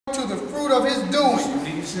the fruit of his doing. See what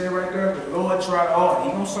he said right there? The Lord tried all.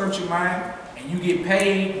 He gonna search your mind, and you get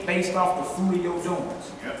paid based off the fruit of your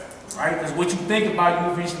doings. Yep. Right? Because what you think about,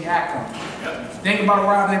 you eventually act on. Yep. If you think about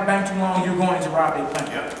robbing that bank too long, you're going to rob that bank.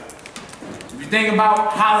 Yep. If you think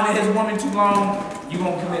about hollering at his woman too long, you're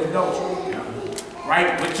going to commit adultery. Yep.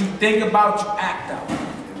 Right? What you think about, you act out.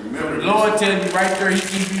 Remember, the Lord tells you right there, he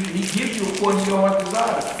gives you according to your heart's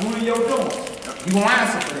desire, the fruit of your doing. Yep. You're going to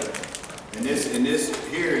answer for that. And this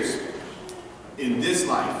here is in this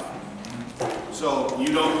life. So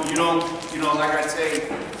you don't, like I say,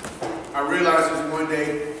 I realized this one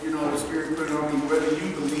day, the Spirit put it on me, whether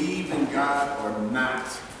you believe in God or not.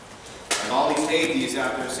 Like all these atheists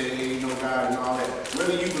out there say, hey, ain't no God and all that.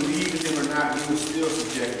 Whether you believe in them or not, you are still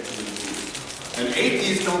subjected to the belief. An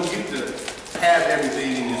atheist don't get to have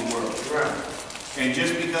everything in this world. Right. And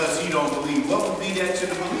just because he don't believe, what would be that to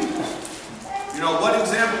the believers? What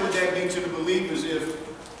example would that be to the believers if,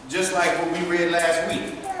 just like what we read last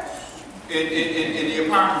week, in the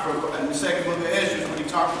Apocrypha, in the second book of Ezra, when he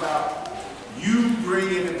talked about you bring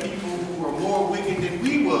in the people who are more wicked than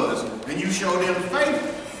we was, and you show them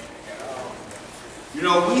favor.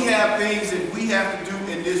 We have things that we have to do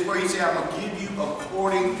in this way. He said, I'm going to give you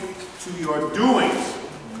according to your doings.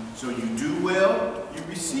 So you do well, you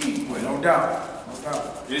receive well. No doubt. No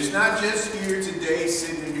doubt. It's not just here today,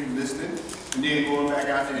 sitting in here listening, and then going back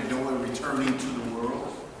out there and doing, returning to the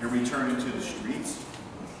world, and returning to the streets.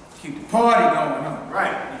 Keep the party going on.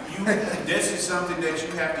 Right. This is something that you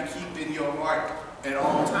have to keep in your heart at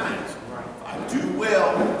all times. Right. If I do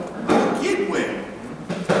well, I get well.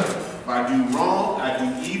 If I do wrong, I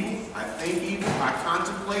do evil, I think evil, I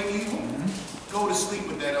contemplate evil. Go to sleep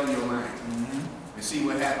with that on your mind. And see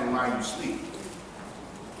what happens while you sleep.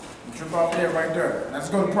 Trip off that right there. Let's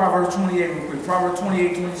go to Proverbs 28 real quick. Proverbs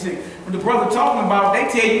 28, 26. When the brother talking about, they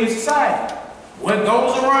tell you in society, what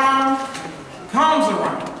goes around, comes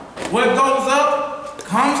around. What goes up,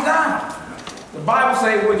 comes down. The Bible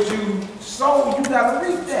says what you sow, you got to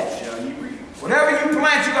reap that. Shall you reap? Whatever you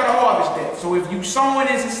plant, you got to harvest that. So if you sowing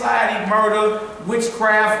in society, murder,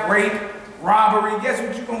 witchcraft, rape, robbery, guess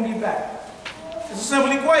what you're going to get back? It's a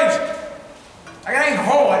simple equation. Like, it ain't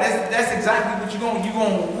hard. That's exactly what you're going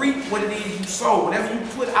to reap what it is you sow. Whatever you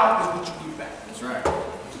put out is what you get back. That's right.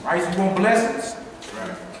 Right? So you want blessings. That's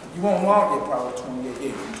right. You want long, yeah, Proverbs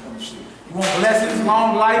 28, 26. You want blessings,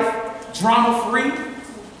 long life, drama-free. You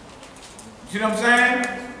see what I'm saying?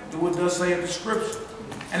 Do what it does say in the scripture.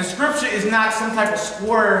 And the scripture is not some type of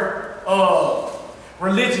square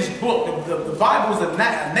religious book. The Bible is a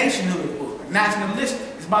nationhood book, a nationalistic.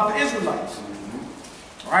 It's about the Israelites.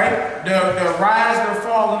 Right? Their rise, their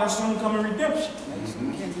fall, and their soon coming redemption.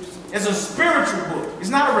 It's a spiritual book. It's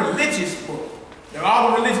not a religious book.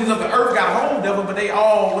 All the religions of the earth got hold of it, but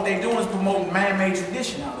what they're doing is promoting man-made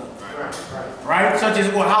tradition out of it. Right? Such as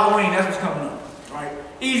Halloween, that's what's coming up. Right?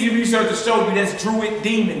 Easy research to show you that's Druid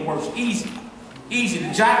demon worship. Easy. Easy.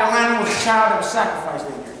 The jack-o'-lantern was a child that was sacrificed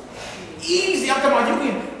that year. Easy. I'm talking about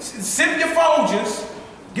you can sip your Folgers,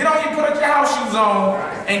 put your house shoes on,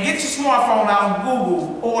 and get your smartphone out and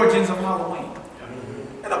Google origins of Halloween.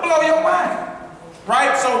 It'll blow your mind.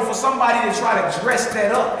 Right? So for somebody to try to dress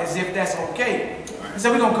that up as if that's okay,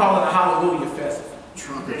 so we're going to call it a Hallelujah festival.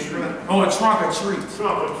 Trunk or treat. Or a trunk or treat.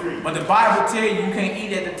 Trunk or treat. But the Bible tells you can't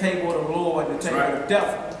eat at the table of the Lord and the table of the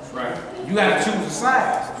devil. Right. You got to choose a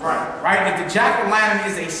side. Right? If the jack-o'-lantern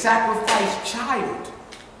is a sacrificed child,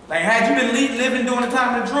 like had you been living during the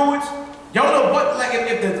time of the Druids, your little butt, like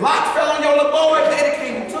if the lock fell on your little boy, daddy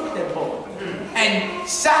came and took that boy and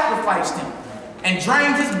sacrificed him and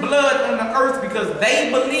drained his blood on the earth because they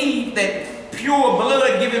believed that pure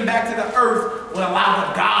blood given back to the earth would allow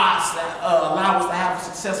the gods to allow us to have a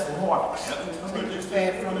successful harvest.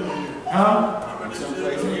 Huh?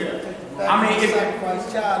 I mean, if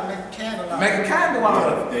sacrifice child, make a candle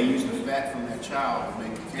out of it. They use the fat from that child to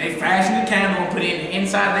make a candle. They fashion the candle and put it in the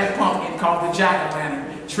inside that pumpkin called the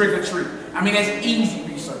jack-o'-lantern, trick or treat. I mean, that's easy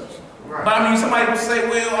research. Right. But I mean, somebody would say,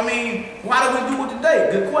 well, I mean, why do we do it today?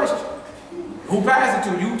 Good question. Who passed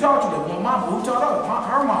it to you? Who taught you that? Well, mama. Who taught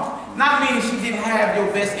her? Her mom. Not meaning she didn't have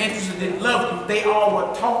your best interest or didn't love you. They all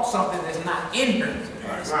were taught something that's not in her.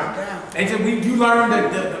 Right. They said, you learned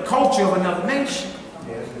the culture of another nation.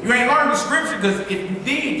 You ain't learned the scripture because if you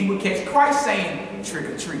did, you would catch Christ saying trick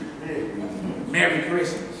or treat. Merry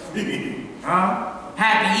Christmas.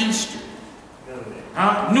 Happy Easter.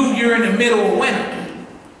 New Year in the middle of winter.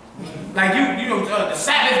 Like the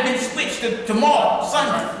Sabbath been switched to tomorrow,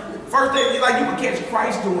 Sunday. First day, like you would catch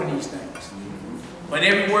Christ doing these things. But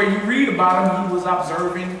everywhere you read about him, he was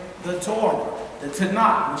observing the Torah, the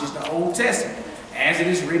Tanakh, which is the Old Testament, as it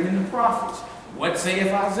is written in the prophets. What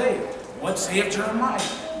saith Isaiah? What saith Jeremiah?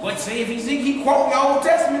 What saith Ezekiel? He quote the Old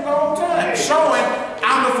Testament the whole time, showing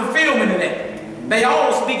I'm the fulfillment of that. They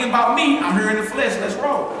all speaking about me. I'm here in the flesh. Let's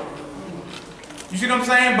roll. You see what I'm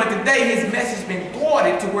saying? But today his message been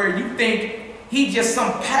thwarted to where you think he just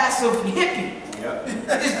some passive hippie. Yep.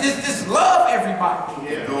 Just love everybody.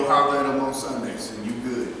 Yeah, go holler at them on Sundays and you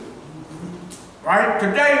good. Right?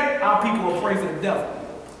 Today, our people will pray for the devil.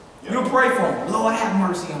 Yep. You'll pray for him. Lord, have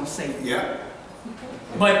mercy on Satan. Yep.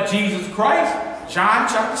 But Jesus Christ, John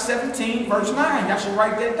chapter 17, verse 9, y'all should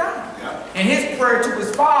write that down. Yep. In his prayer to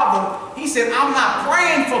his Father, he said, I'm not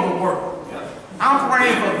praying for the world. Yep. I'm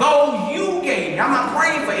praying for those you gave me. I'm not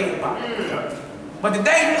praying for everybody. Yep. But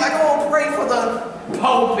today, you're like, oh, pray for the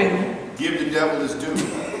Pope and Give the devil his due.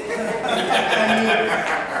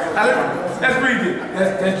 let's read it.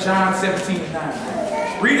 That's John 17 and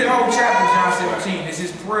 9. Read the whole chapter, John 17. It's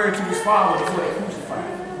his prayer to his Father before they crucified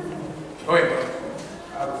him. Go ahead, bro.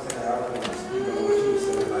 I was saying, I don't want to speak on what you were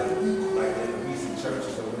saying, like in the recent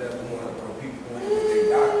churches or whatever, when people going with their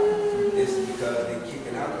doctrine, it's because they're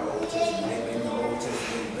kicking out the Old Testament. They make the Old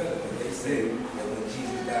Testament better. But they said that when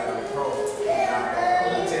Jesus died on the cross, he knocked out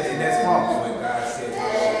the Old Testament. That's false. When God said, my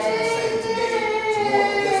Old Testament the same today,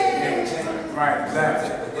 tomorrow, yesterday, never change. Right,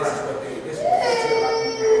 exactly. But this is what they tell our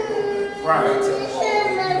people. Right. They tell them,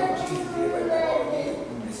 oh, Jesus did like that all again.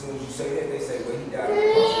 As soon as you say that, they say, well, he died on the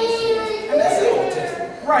cross for his sins. And that's it. Old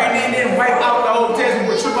Testament. Right, and then wipe out the Old Testament,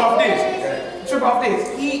 but trip off this. Trip off this.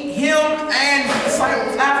 Him and the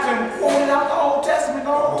disciples after him quoted out the Old Testament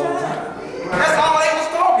the whole time. That's all they was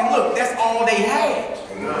talking. Look, that's all they had.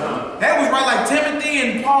 That was right, like Timothy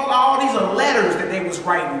and Paul, all these are letters that they was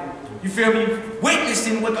writing. You feel me?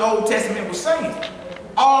 Witnessing what the Old Testament was saying.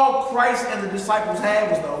 All Christ and the disciples had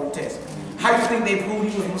was the Old Testament. How do you think they proved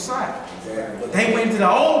he was Messiah? They went to the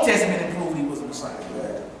Old Testament and proved he was a Messiah.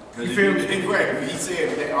 You feel me? Right. He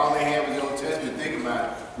said that all they had was the Old Testament. Think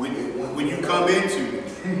about it. When you come into it,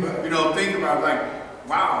 think about it, like,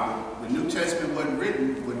 wow, the New Testament wasn't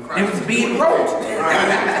written when Christ It was being wrote. It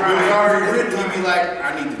was already written. He'd be like,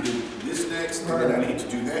 I need to do this next, and then I need to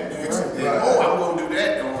do that next. And I'm going to do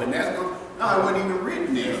that. Oh, and that's going. No, it wasn't even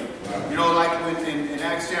written there. Like when in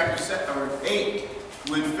Acts chapter 8,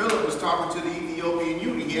 when Philip was talking to the Ethiopian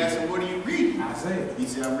eunuch, he asked him, "What are you reading?" Isaiah. He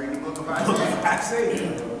said, "I'm reading the book of Isaiah."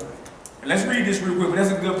 Isaiah. And let's read this real quick, but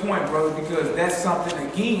that's a good point, brother, because that's something,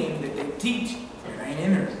 again, that they teach. It ain't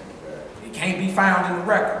in there. It can't be found in the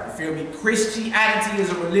record. You feel me? Christianity as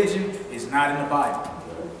a religion is not in the Bible.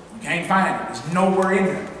 You can't find it. It's nowhere in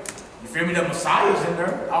there. You feel me? The Messiah's in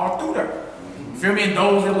there, all through there. You feel me? And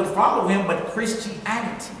those that would follow him, but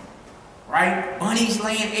Christianity, right? Bunnies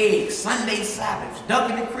laying eggs, Sunday Sabbaths,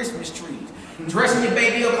 ducking the Christmas trees, dressing your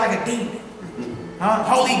baby up like a demon.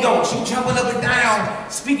 Holy Ghost, you jumping up and down,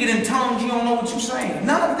 speaking in tongues, you don't know what you're saying.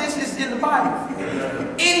 None of this is in the Bible,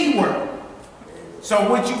 anywhere. So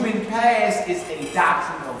what you've been passed is a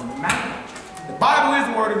doctrine of man. The Bible is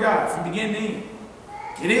the Word of God from beginning to end.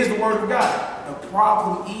 It is the Word of God. The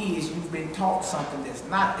problem is you've been taught something that's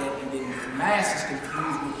not that, and then the masses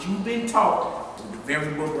confused what you've been taught with the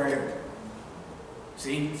very book right here.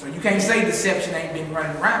 See? So you can't say deception ain't been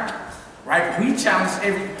running around. Right? We challenge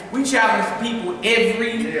people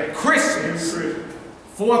every Christmas,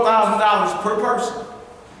 $4,000 per person.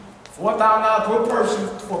 $4,000 per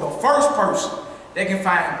person for the first person that can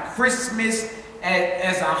find Christmas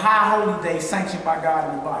as a high holy day sanctioned by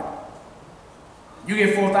God in the Bible. You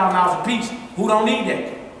get $4,000 a piece. Who don't need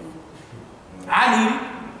that? I need it.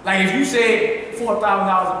 Like if you said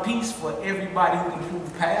 $4,000 a piece for everybody who can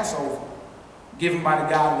prove Passover, given by the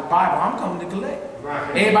God of the Bible, I'm coming to collect.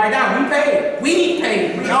 Right. Everybody down, we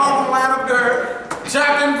paid. We all gonna line up there,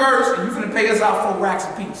 chapter and verse, and you finna pay us out 4 racks a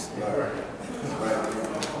piece. Right.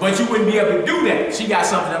 But you wouldn't be able to do that. She got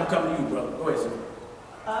something I'm coming to you, brother. Go ahead, sir.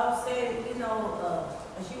 I was saying, as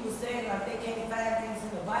you were saying, like they can't find things in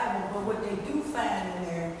the Bible, but what they do find in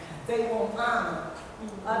there, they won't honor.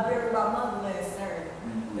 I buried my mother last Saturday.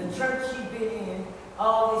 The church she been in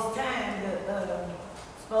all this time,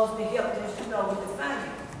 supposed to help us, with the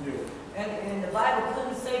finances. Yeah. And the Bible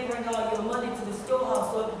couldn't say bring all your money to the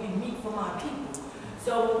storehouse so it could be meat for my people.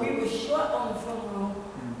 So when we were short on the front room,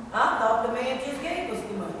 I thought the man just gave us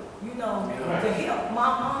the money, to help. My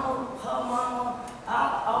mama, her mama,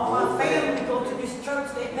 all my family go to this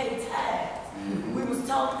church, they pay tithes. We was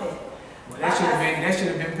taught that. Well, that should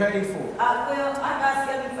have been paid for. I got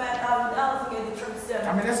 $75,000 in the church.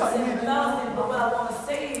 $7,000. But what I want to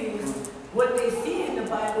say is, what they see in the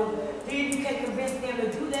Bible, then you can convince them to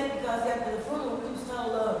do that because after the funeral, we was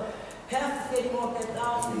told, Pastor said he want that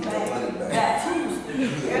 $1,000 back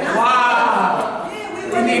Tuesday. Wow! Yeah, we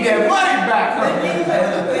went need that money back, huh?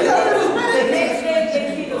 The next day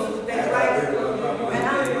they hit us with that, right?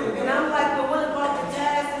 And I'm like, well, what about the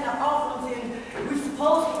tithes and the offerings? And we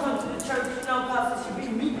supposed to come to the church, you know, because it should be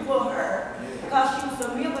meat for her, because she was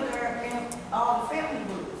a member there and all the family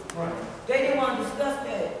groups. Right. They didn't want to discuss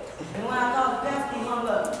that. And when I called the pastor, he hung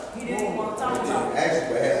up. He didn't want to talk about it. Actually,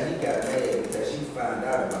 what happened, he got mad because she found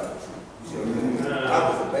out about the truth. You see what I'm saying? I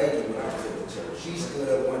was a baby when I was at the church. She stood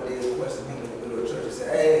up one day and questioned him in the middle of the church and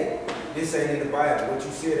said, hey, this ain't in the Bible. What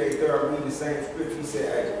you said ain't there. I'm reading the same scripture. He said,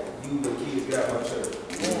 hey, you the kids get out of my church.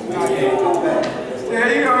 Yeah,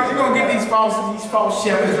 you know, you're going to get these false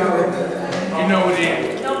shepherds out there. You know what it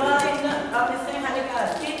is. No, but I'm just saying how they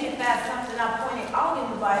got offended by something I pointed out in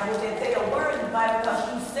the Bible, that they are word in the Bible because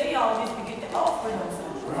you say all this to get the offering on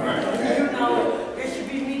something. Right. You know, there should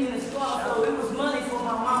be meat in the store, so it was money for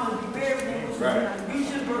my mama to be buried in. We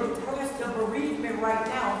should request a bereavement right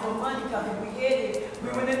now for money because if we had it, we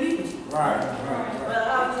wouldn't need it. Right. But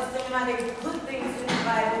I was just saying how they put things in the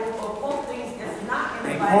Bible or quote things that's not in the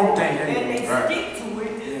They Bible quote things, and they right. stick to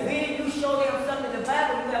it. Yeah. Then you show them something in the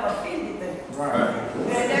Bible, you have offended them. Right.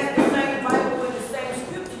 And that's the same Bible with the same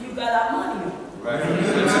scripture you got our money in. Right. To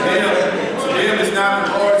them, it's not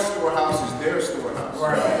the Lord's storehouse, it's their storehouse.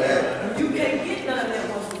 Right. You can't get none of that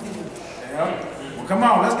once you do it. Yeah. Well, come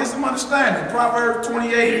on, let's get some understanding. Proverbs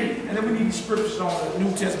 28, and then we need the scriptures on the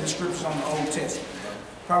New Testament scriptures on the Old Testament.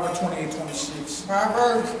 Proverbs 28, 26.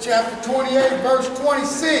 Proverbs chapter 28, verse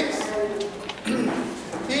 26.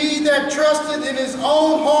 He that trusteth in his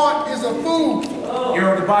own heart is a fool. You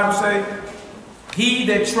heard the Bible say? He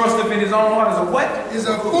that trusteth in his own heart is a what? Is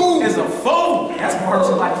a fool. Is a fool. That's what hurts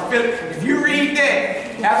somebody to feel. If you read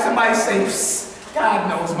that, have somebody say, psst, God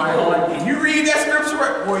knows my heart. And you read that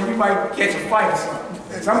scripture, or you might catch a fight or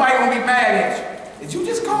something. Somebody gonna be mad at you. Did you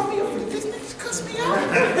just call me a fool? This nigga cuss me out.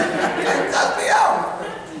 Cuss me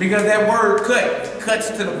out. Because that word cuts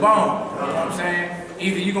to the bone. You know what I'm saying?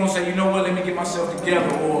 Either you're gonna say, you know what, let me get myself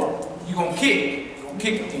together, or you're gonna kick.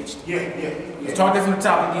 Kick against you. Let's talk this from the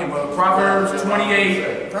top again, brother. Proverbs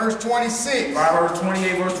 28. Verse 26. Proverbs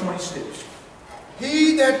 28, verse 26.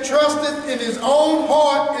 He that trusteth in his own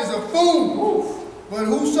heart is a fool. But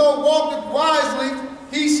whoso walketh wisely,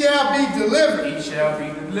 he shall be delivered. He shall be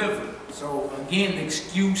delivered. So again, the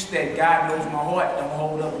excuse that God knows my heart don't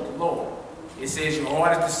hold up with the Lord. It says your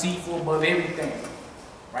heart is deceitful above everything.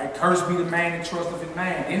 Right? Cursed be the man that trusteth in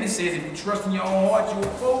man. Then it says if you trust in your own heart, you're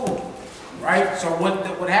a fool. Right? So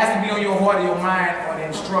what has to be on your heart and your mind are the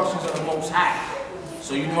instructions of the Most High.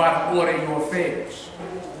 So you know how to order your affairs.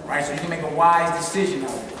 Right? So you can make a wise decision out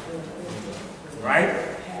of it. Right?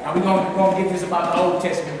 Now we're gonna get this about the Old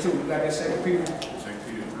Testament too. We got that 2 Peter. 2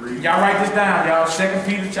 Peter 3. Y'all write this down, y'all. 2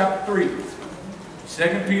 Peter chapter 3.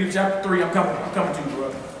 2 Peter chapter 3. I'm coming to you,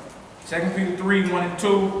 brother. 2 Peter 3, 1 and 2.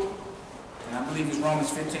 And I believe it's Romans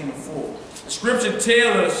 15 and 4. The scripture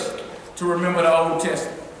tells us to remember the Old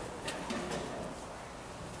Testament.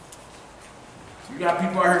 You got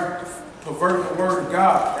people out here perverting the word of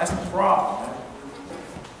God. That's the problem, man.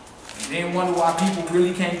 And then wonder why people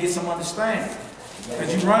really can't get some understanding.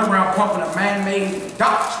 Because you run around pumping a man-made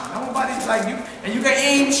doctrine. Nobody's like you, and you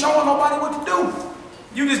ain't even showing nobody what to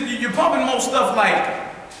do. You're pumping most stuff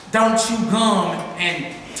like, don't chew gum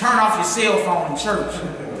and turn off your cell phone in church.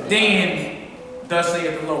 Then, thus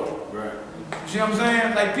saith the Lord. Right. You see what I'm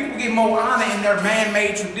saying? Like people get more honor in their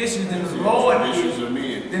man-made traditions than the Lord.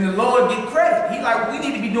 Then the Lord get credit. He like, we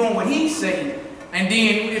need to be doing what He's saying. And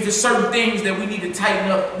then if there's certain things that we need to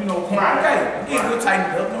tighten up, you know, okay, again, we'll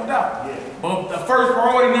tighten it up, no doubt. Yeah. But the first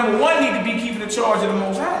priority, number one, need to be keeping the charge of the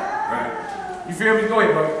Most High. Right. You feel me? Go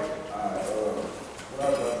ahead, brother.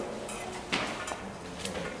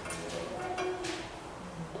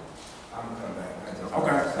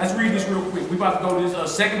 Okay, let's read this real quick. We're about to go to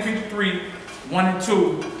this 2 Peter 3, 1 and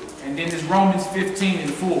 2, and then this Romans 15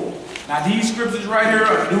 and 4. Now these scriptures right here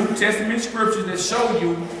are New Testament scriptures that show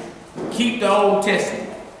you keep the Old Testament.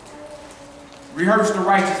 Rehearse the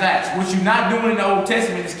righteous acts. What you're not doing in the Old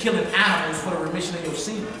Testament is killing animals for the remission of your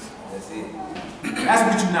sins. That's it.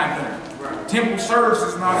 That's what you're not doing. Right. Temple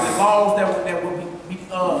services and all the laws that would be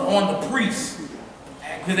on the priests,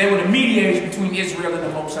 because they were the mediators between Israel and the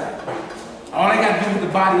Most High. All they got to do with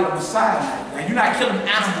the body of the Messiah. Now, you're not killing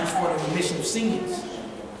animals for the remission of sins.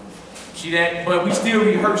 See that? But we still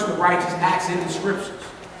rehearse the righteous acts in the scriptures.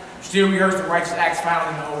 We still rehearse the righteous acts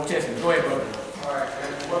found in the Old Testament. Go ahead, brother. All right,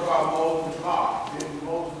 and what about Moses' law? Did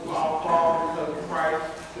Moses' law fall because of Christ?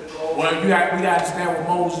 Well, we got to understand what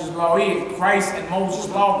Moses' law is. Christ and Moses'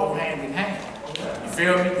 law go hand in hand. You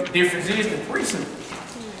feel me? The difference is the priesthood.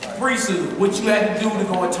 Priesthood, what you had to do to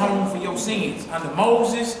go atone for your sins. Under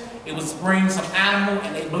Moses, it was bring some animal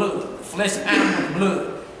and they blood, flesh of animal and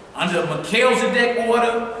blood. Under Melchizedek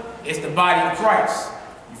order, it's the body of Christ.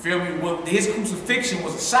 You feel me? Well, his crucifixion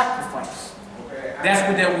was a sacrifice. That's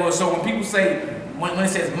what that was. So when people say, when it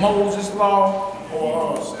says Moses' law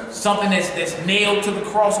or something that's nailed to the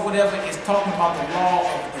cross or whatever, it's talking about the law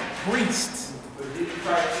of the priests. But Jesus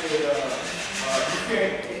Christ said, you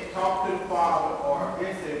can't talk to the Father or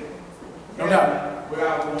visit No doubt.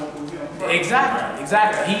 without going through him first.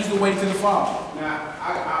 Exactly. He's the way to the Father. Now,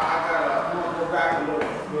 I'm going to go back a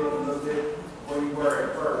little bit where you were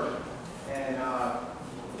at first. And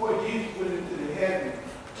before Jesus went into the heaven,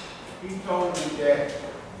 he told me that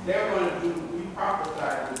they're going to do, we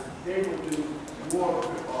prophesied that they will do more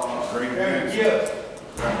Great very things. gifts.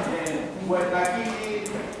 And what like he did,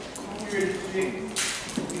 here to sick,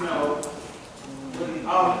 you know,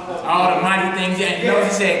 All the mighty things, and you know, he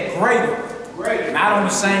said greater. Not on the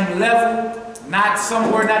same level, not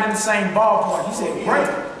somewhere, not in the same ballpark. He said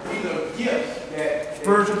greater. These are gifts that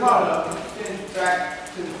Spiritual power. send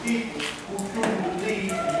back to the people who truly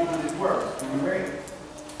believe in doing his work. Right?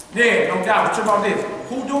 Yeah, no doubt. What you about this?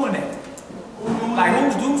 Who doing that? Like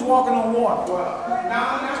who's walking on water? Well,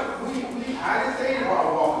 I didn't say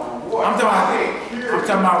about walking on water. I'm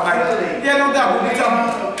talking about like, yeah, no doubt. What we talking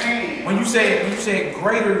about? When you say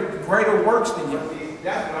greater works than you.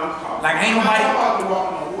 That's what I'm talking about. Like ain't nobody. I'm talking about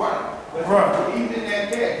walking on water. But even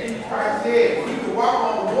at that, Jesus Christ said, we can walk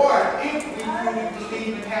on water if we truly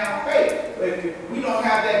believe and have faith. But if we don't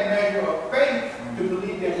have that measure of faith to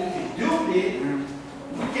believe that we can do this,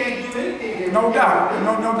 we can't do anything. No doubt.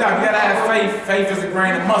 No doubt. You gotta have faith. Faith is a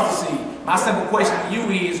grain of mustard seed. My simple question to you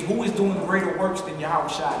is, who is doing greater works than Yahweh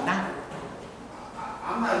Shai now?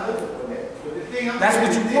 I'm not looking for that. But the thing That's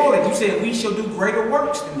what you quoted. You said we shall do greater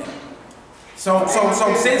works than that. So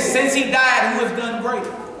since he died, who has done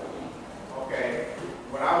greater? Okay.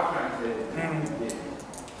 What I was trying to say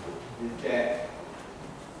is that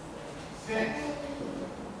since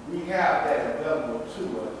we have that available to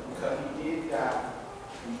us, because he did die,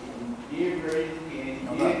 he did raise again,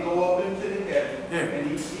 he did go up into the heaven, and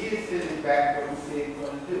he did send it back what he said he was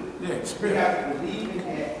going to do. Yeah, we have to believe in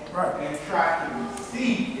that and try to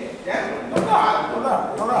receive that. That's what no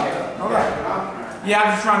doubt. Yeah, I'm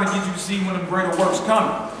just trying to get you to see when the greater works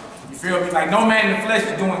coming. You feel me? Like no man in the flesh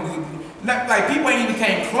is doing good. Like people ain't even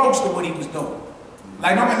came close to what he was doing.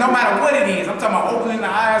 Like no matter what it is. I'm talking about opening the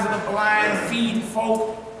eyes of the blind, feeding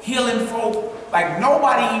folk, healing folk. Like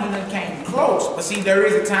nobody even came close. But see, there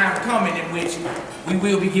is a time coming in which we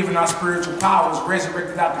will be given our spiritual powers,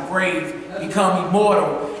 resurrected out the grave, become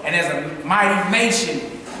immortal, and as a mighty nation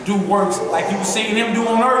do works like you were seeing him do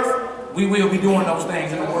on earth. We will be doing those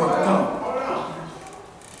things in the world to come.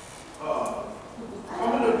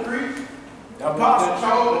 Some of the priests, the apostles,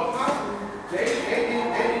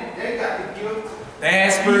 they got the gift. They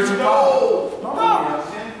had spiritual power. No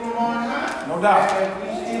doubt. No doubt. And we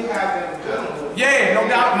still have them available. Yeah, no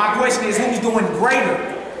doubt. My question is, who's doing greater?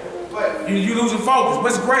 You losing focus.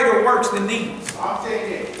 What's greater works than these? I'm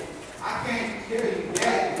saying that. I can't tell you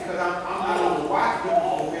that because I'm not going to watch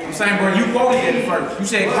them. I'm saying, bro, you quoted it first. You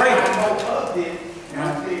said greater. I know of this, and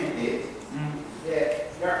I'm saying this,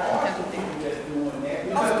 that there are some people that's doing that.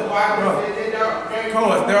 Because the Bible said that of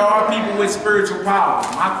course, there are people with spiritual power.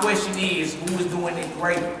 My question is, who is doing it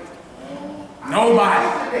greater? Nobody.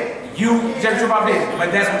 You just about this,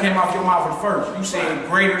 but that's what came off your mouth at first. You said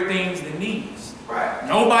greater things than these. Right.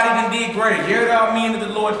 Nobody done did greater. You heard all men that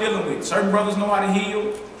the Lord dealing with. Certain brothers know how to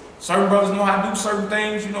heal. Certain brothers know how to do certain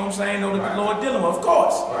things, you know what I'm saying, know that the Lord dealing with, of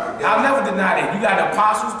course. I'll never deny that. You got the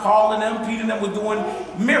apostles, Paul and them, Peter and them was doing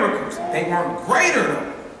miracles. They weren't greater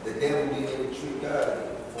though. The devil being able to treat God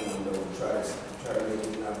for him though, try to make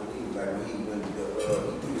him not believe. Like when he went to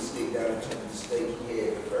he threw the stick down and took the stake, he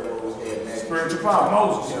had the pharaohs, had magic. Spiritual power,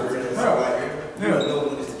 Moses. You don't know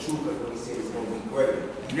when it's the truth, but when he said it's going to be greater.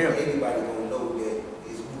 Anybody going to know that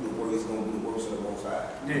it's who the word is going to be the works of the Most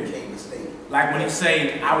High. You can't mistake. Like when he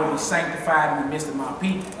say, I will be sanctified in the midst of my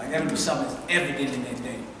people. Like that'll be something that's evident in that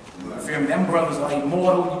day. You feel me? Them brothers are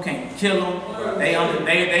immortal. You can't kill them. They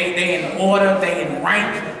in order. They in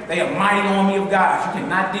rank. They a mighty army of God. You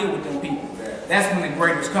cannot deal with them people. That's when the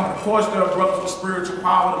greatness come. Of course, there are brothers with spiritual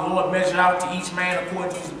power. The Lord measure out to each man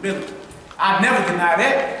according to his ability. I never deny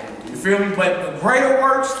that. You feel me? But the greater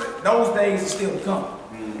works, those days are still to come.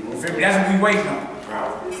 You feel me? That's what we waiting on.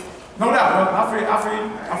 No doubt, brother.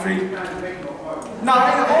 I feel you. No, it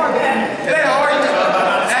ain't an argument. It ain't an argument.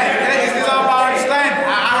 It's all about understanding. I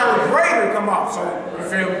heard greater come off. So, you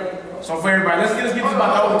feel me? So for everybody, let's get this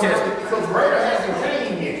about the Old Testament. So greater hasn't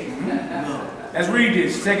came yet. Let's read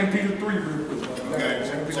this. 2 Peter 3 real quick. Okay.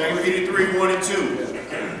 2 Peter 3, 1 and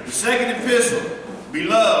 2. The second epistle,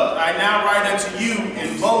 beloved, I now write unto you,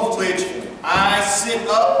 in both which I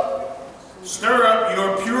stir up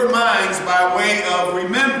your pure minds by way of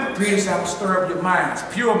remembrance. Peter said, stir up your minds,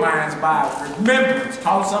 pure minds by remembrance.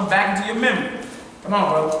 Call something back into your memory. Come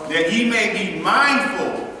on, brother. That ye may be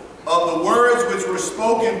mindful of the words which were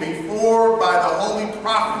spoken before by the holy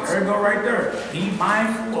prophets. There you go right there. Be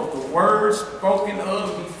mindful of the words spoken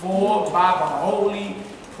of before by the holy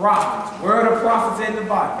prophets. Where are the prophets in the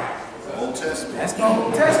Bible? The Old Testament. That's the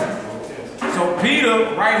Old Testament. So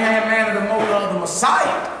Peter, right-hand man of the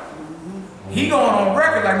Messiah, he going on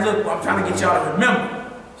record like, look, I'm trying to get y'all to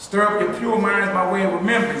remember. Stir up your pure minds by way of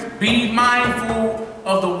remembrance. Be mindful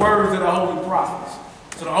of the words of the holy prophets.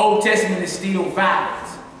 So the Old Testament is still valid.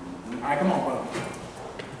 All right, come on, brother.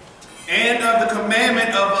 And of the commandment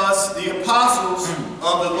of us, the apostles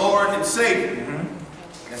of the Lord and Savior.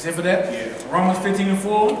 That's it for that? Yeah. Romans 15 and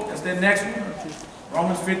 4. That's that next one.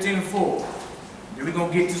 Romans 15 and 4. Then we're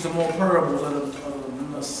going to get to some more parables of the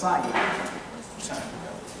Messiah.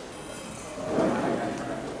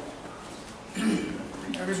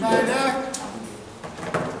 Everybody there?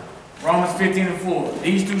 Romans 15 and 4.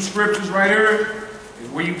 These two scriptures right here is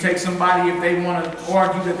where you take somebody if they want to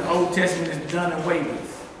argue that the Old Testament is done away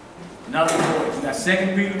with. In other words, you got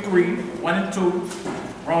 2 Peter 3, 1 and 2,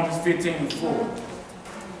 Romans 15 and 4.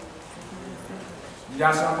 You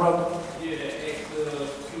got something, brother? Yeah,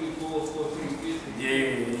 Acts 24, 14, 15. Yeah.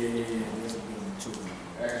 That's a good one too.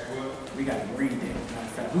 Acts what? We got to read that. Matter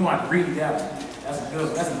of fact, we want to read that one. That's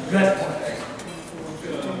a good one.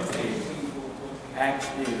 Acts,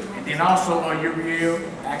 yeah. And then also on your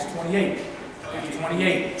Acts 28. Acts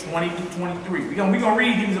 28, 20 to 23. We're gonna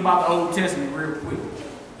read these about the Old Testament real quick.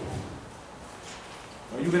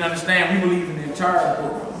 So you can understand we believe in the entire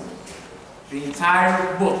book. The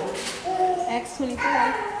entire book. Acts 24.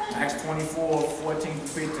 Acts 24, 14 to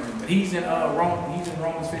 15. But he's in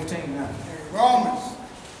Romans 15 now. Romans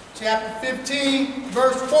chapter 15,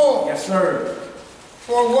 verse 4. Yes, sir.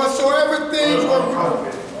 For whatsoever things were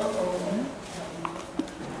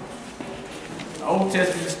The Old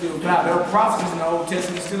Testament is still valid. There are prophecies in the Old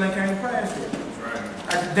Testament still ain't came to pass yet. That's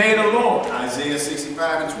right. Like the day of the Lord. Isaiah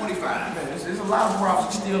 65 and 25. There's a lot of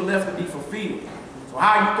prophecies still left to be fulfilled. So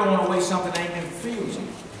how are you throwing away something that ain't been fulfilled yet?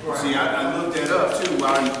 See, I looked that up too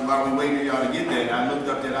while we waited for y'all to get that. I looked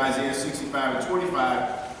up that Isaiah 65 and 25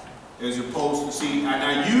 as opposed to see, and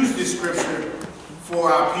I use this scripture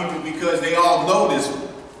for our people because they all know this one.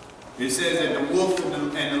 It says that the wolf and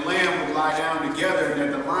the lamb would lie down together and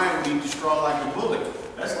that the lion would eat the straw like the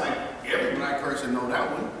bullock. That's like every black person know that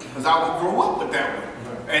one because I would grow up with that one.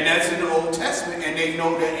 And that's in the Old Testament and they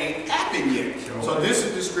know that ain't happened yet. So this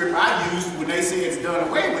is the script I use when they say it's done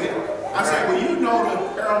away with. I say, well, you know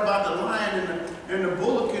the parable about the lion and the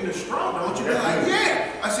bullock and the straw, don't you? They're like,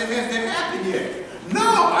 yeah. I said, has that happened yet? No.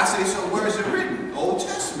 I say, so where is it written? Old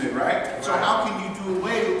Testament, right? So how can you do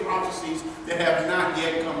away with prophecies that have not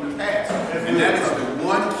yet come to pass? And that is the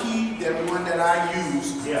one key, that one that I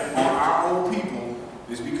use on our own people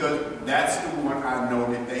is because that's the one I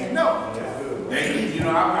know that they know. They, you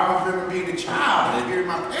know, I remember being a child and hearing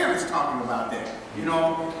my parents talking about that. You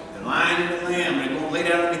know, the lion and the lamb, they're going to lay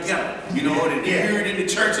down together. You know, they hear it in the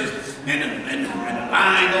churches. And the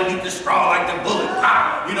lion don't eat the straw like the bullock.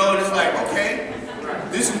 You know, and it's like, okay,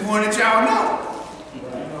 this is one that y'all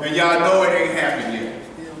know. And y'all know it ain't happened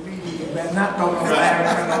yet. Not go to the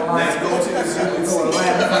line. Let's go to the zoo.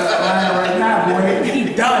 Right now, boy.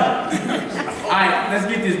 He done. All right, let's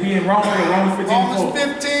get this. We in Romans 15. Romans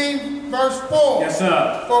 15, verse 4. Yes,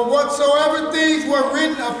 sir. For whatsoever things were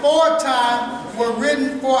written aforetime were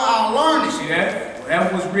written for our learning. See that?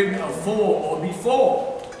 Whatever was written afore or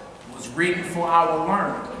before was written for our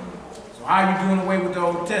learning. So how are you doing away with the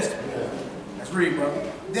Old Testament? Let's read,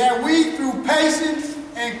 brother. That we through patience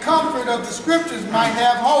and comfort of the scriptures might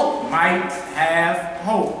have hope. Might have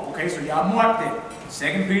hope. Okay, so y'all mark that.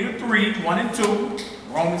 2 Peter 3, 1 and 2,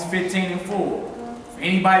 Romans 15 and 4. If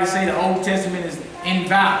anybody say the Old Testament is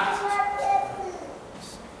invalid,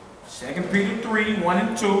 2 Peter 3, 1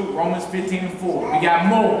 and 2, Romans 15 and 4. We got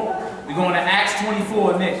more. We're going to Acts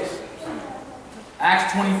 24 next.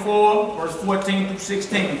 Acts 24, verse 14 through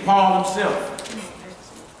 16. Paul himself.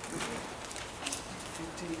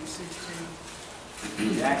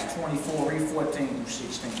 Acts 24, read 14 through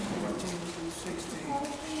 16.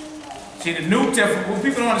 See, the New Testament, what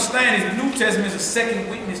people don't understand is the New Testament is a second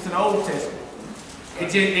witness to the Old Testament.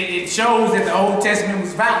 It shows that the Old Testament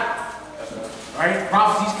was valid. Right?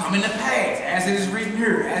 Prophecies come into pass, as it is written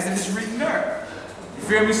here, as it is written there. You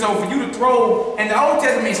feel me? So for you to throw, and the Old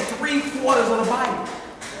Testament is 3/4 of the Bible.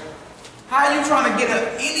 How are you trying to get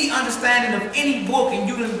any understanding of any book and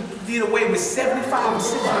you did away with 75%?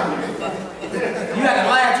 You had the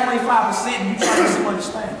last 25% and you trying to get some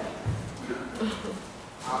understanding.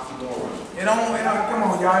 It don't, come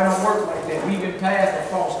on, y'all, it don't work like that. We've been past a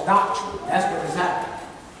false doctrine. That's what has happened.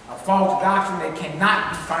 A false doctrine that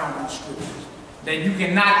cannot be found in the scriptures. That you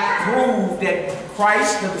cannot prove that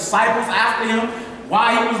Christ, the disciples after him,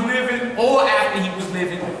 while he was living or after he was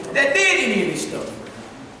living, that did any of this stuff.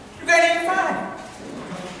 You can't even find it.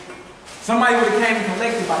 Somebody would have came and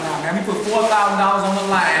collected by now. Man, we put $4,000 on the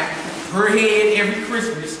line per head every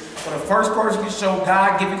Christmas for the first person to show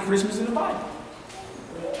God-given Christmas in the Bible.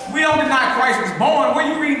 We don't deny Christ was born. Where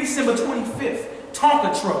you read December 25th?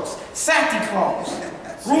 Tonka trucks, Santa Claus,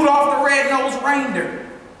 Rudolph the Red-Nosed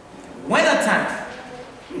Reindeer. Wintertime.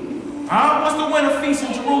 What's the winter feast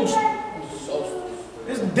in Jerusalem?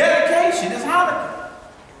 It's dedication. It's Hanukkah.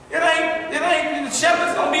 It ain't, the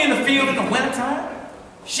shepherds gonna be in the field in the wintertime.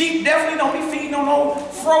 Sheep definitely don't be feeding on no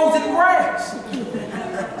frozen grass.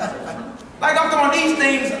 Like I'm talking, these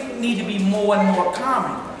things need to be more and more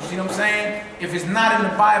common. You see what I'm saying? If it's not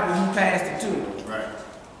in the Bible, who passed it to you? Right.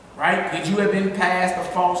 Right? Could you have been passed a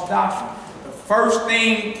false doctrine? The first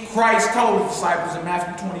thing Christ told his disciples in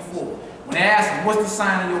Matthew 24, when they asked him, what's the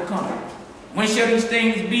sign of your coming? When shall these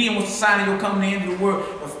things be and what's the sign of your coming to the end of the world?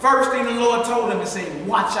 The first thing the Lord told them is say,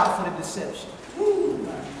 watch out for the deception.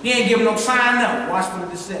 He ain't giving no sign up. Watch for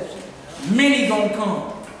the deception. Many gonna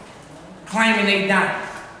come claiming they dying.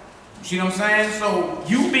 You see what I'm saying? So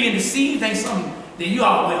you being deceived ain't something that you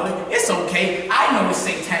all, well, it's okay. I know it's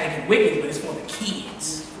satanic and wicked, but it's for the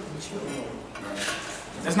kids.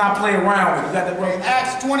 Let's not play around with it. You got that, bro?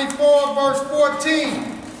 Acts 24, verse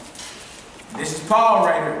 14. This is Paul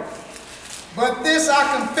right here. But this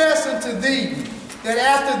I confess unto thee, that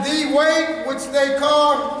after thee way, which they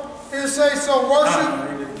call, here say, so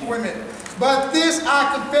worship. Wait a minute. But this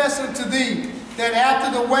I confess unto thee, that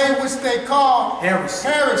after the way which they call heresy,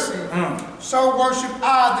 so worship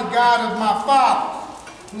I the God of my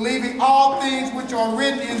fathers, believing all things which are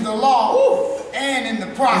written in the law and in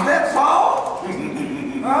the prophets. Is that Paul?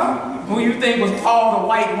 Who you think was Paul the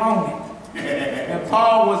white Roman? And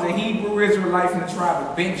Paul was a Hebrew Israelite from the tribe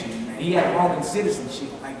of Benjamin. He had Roman citizenship,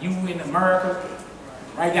 like you in America,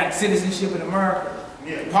 right? Got citizenship in America.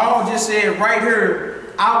 Yeah. Paul just said right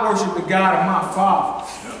here, I worship the God of my fathers,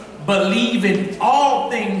 believing all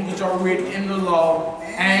things which are written in the law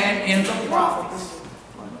and in the prophets. So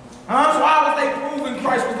why was they proving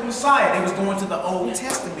Christ was the Messiah? They was going to the Old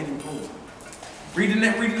Testament and proving. Read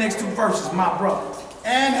the next two verses, my brother.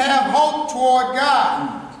 And have hope toward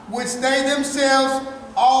God, which they themselves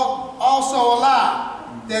also allow,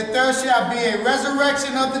 that there shall be a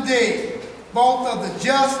resurrection of the dead, both of the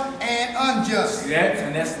just and unjust. Yeah,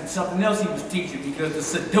 and that's something else he was teaching, because the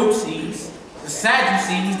Sadducees, the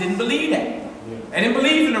Sadducees didn't believe that. They didn't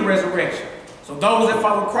believe in the resurrection. So those that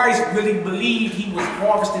follow Christ really believed he was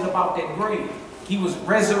harvested about that grave. He was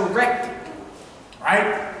resurrected.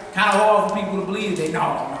 Right? Kind of hard for people to believe. They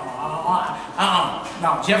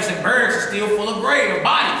no, Jefferson Barracks is still full of grave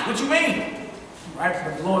bodies. What you mean? Right?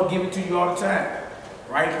 But the Lord give it to you all the time.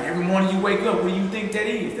 Right? Every morning you wake up, what do you think that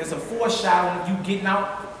is? That's a foreshadowing of you getting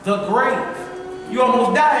out the grave. You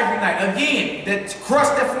almost die every night. Again, that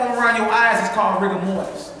crust that form around your eyes is called rigor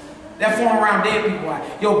mortis. That form around dead people's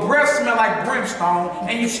eyes. Your breath smell like brimstone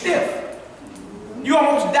and you stiff. You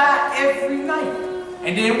almost die every night.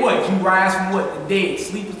 And then what? You rise from what? The dead.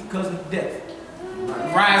 Sleep is the cousin of death. You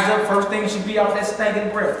rise up, first thing should be out that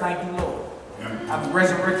stinking breath. Thank you, Lord. I'll be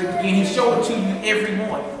resurrected again. He showed it to you every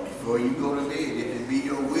morning. Before you go to bed, if it be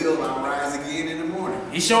your will, I'll rise again in the morning.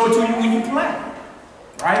 He showed it to you when you plant.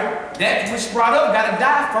 Right? That which brought up got to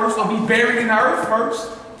die first or be buried in the earth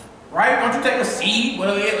first. Right? Don't you take a seed,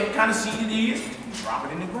 whatever kind of seed it is, you drop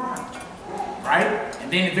it in the ground. Right?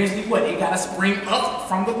 And then eventually what? It got to spring up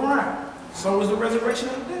from the ground. So is the resurrection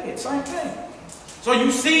of the dead. Same thing. So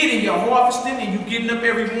you see it and you're harvesting and you're getting up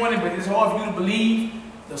every morning, but it's hard for you to believe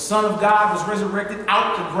the Son of God was resurrected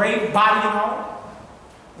out the grave, body and all.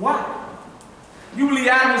 Why? You believe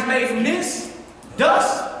Adam was made from this?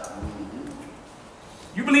 Dust.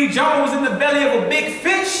 You believe Jonah was in the belly of a big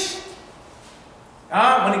fish?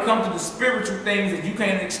 When it comes to the spiritual things that you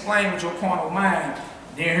can't explain with your carnal mind,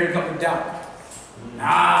 then here comes the doubt.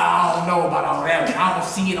 I don't know about all that. I don't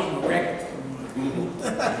see it on the record.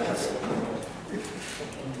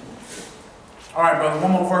 All right, brother,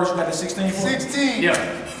 one more verse. We got the 16. 16. Yeah.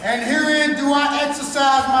 And herein do I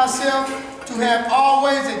exercise myself to have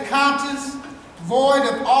always a conscience void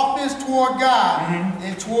of offense toward God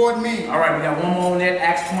and toward me. All right, we got one more on that.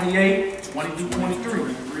 Acts 28, 20 through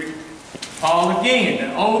 23. Paul again,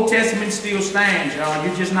 the Old Testament still stands, y'all.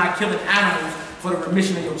 You're just not killing animals for the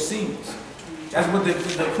remission of your sins. That's what the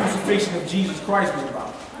crucifixion of Jesus Christ was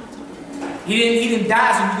about. He didn't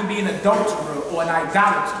die so you can be an adulterer or an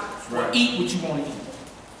idolater or eat what you want to eat.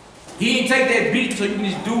 He didn't take that beat so you can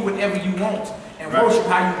just do whatever you want and worship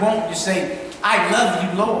how you want. Just say, I love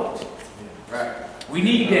you, Lord. Right. We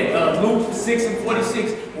need that. Luke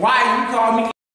 6:46. Why you call me